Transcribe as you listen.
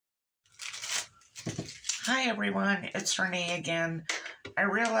Hi everyone, it's Renee again. I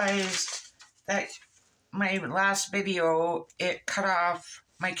realized that my last video,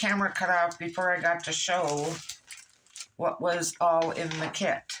 my camera cut off before I got to show what was all in the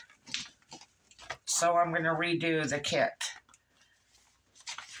kit. So I'm going to redo the kit.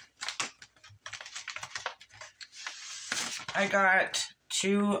 I got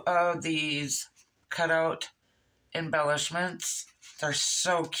 2 of these cutout embellishments. They're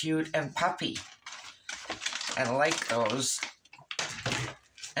so cute and puffy. I like those.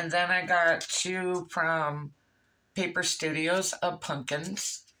 And then I got 2 from Paper Studios of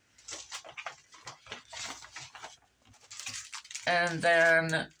pumpkins. And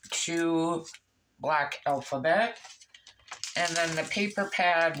then 2 black alphabet. And then the paper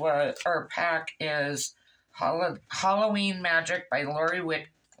pack is Halloween Magic by Lori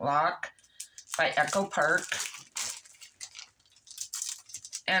Whitlock by Echo Park.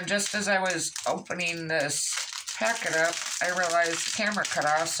 And just as I was opening this packet up, I realized the camera cut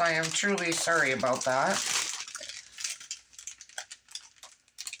off, so I am truly sorry about that.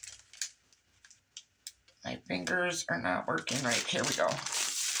 My fingers are not working right. Here we go.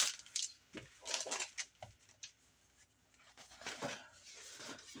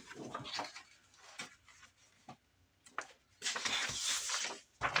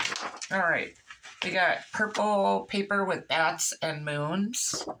 All right. We got purple paper with bats and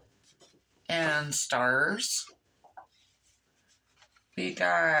moons and stars. We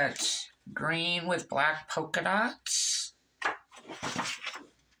got green with black polka dots.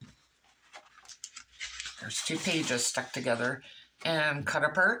 There's 2 pages stuck together. And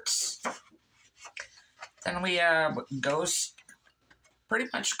cut-aparts. Then we have ghosts, pretty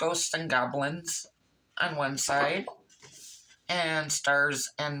much ghosts and goblins on one side. And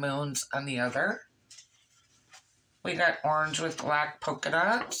stars and moons on the other. We got orange with black polka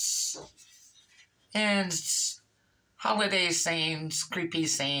dots. And holiday sayings, creepy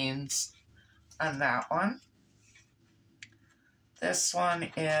sayings on that one. This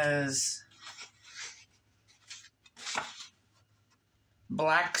one is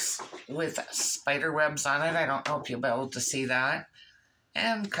blacks with spider webs on it. I don't know if you'll be able to see that.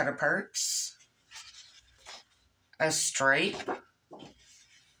 And cut-aparts. A stripe.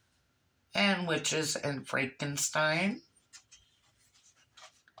 And witches and Frankenstein.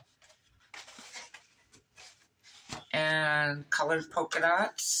 And colored polka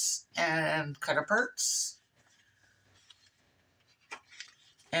dots and cut-aparts.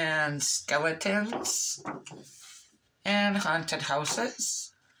 And skeletons. And haunted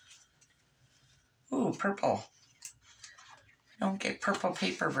houses. Ooh, purple. I don't get purple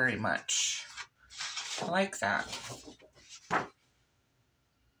paper very much. I like that.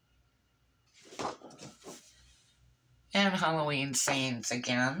 And Halloween sayings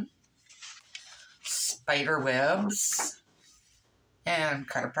again. Spider webs. And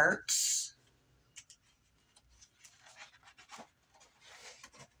cut-aparts.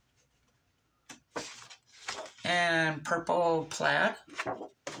 And purple plaid.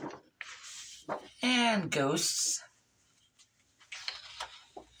 And ghosts.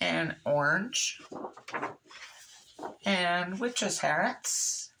 And orange. And witches'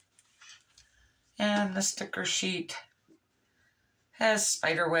 hats. And the sticker sheet has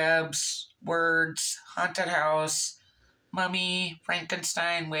spider webs, words, haunted house, mummy,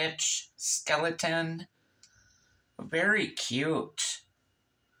 Frankenstein, witch, skeleton. Very cute.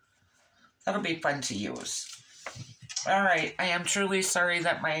 That'll be fun to use. All right, I am truly sorry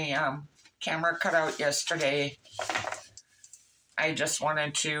that my camera cut out yesterday. I just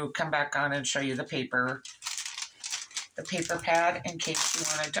wanted to come back on and show you the paper pad in case you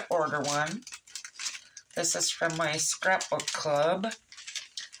wanted to order one. This is from my Scrapbook Club.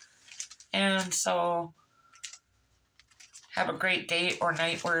 And so, have a great day or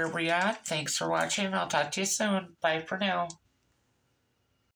night wherever you're at. Thanks for watching. I'll talk to you soon. Bye for now.